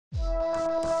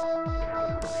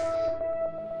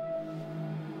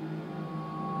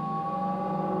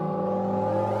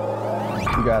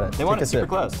You got it. They want it super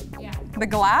close. Yeah. The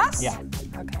glass? Yeah.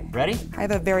 Okay. Ready? I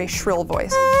have a very shrill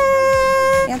voice.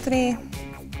 Anthony,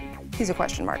 he's a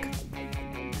question mark.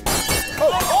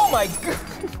 Oh my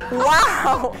god!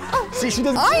 Wow! See, she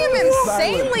doesn't. I am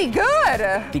insanely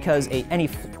good! Because any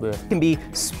can be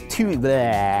too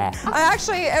bleh. I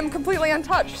actually am completely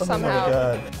untouched somehow. Oh my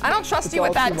God. I don't trust It's you with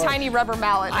all that too much. tiny rubber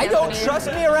mallet, I don't Anthony. trust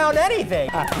me around anything.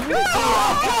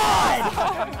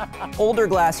 Older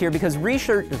glass here because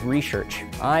research.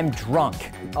 I'm drunk.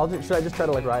 Should I just try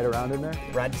to like ride around in there?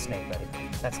 Ride the snake, buddy.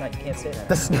 That's not, you can't say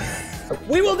that.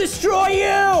 We will destroy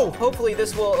you! Hopefully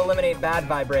this will eliminate bad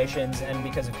vibrations, and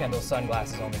because of Kendall's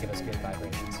sunglasses, only give us good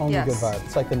vibrations. Only Yes. good vibe.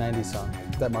 It's like the 90s song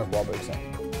that Mark Wahlberg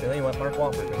sang. Really? You want Mark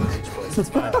Wahlberg in the Beach Boys? It's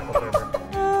fine, Michael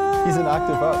Thurber. He's an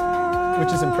octave up,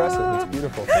 which is impressive. It's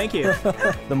beautiful. Thank you.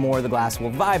 The more the glass will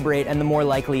vibrate, and the more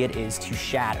likely it is to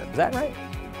shatter. Is that right?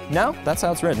 No? That's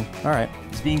how it's written. All right.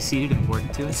 Is being seated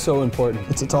important to It's us? so important.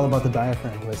 It's all about the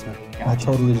diaphragm placement. I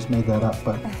totally just made that up,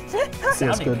 but it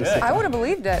feels good to see. I would have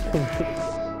believed it.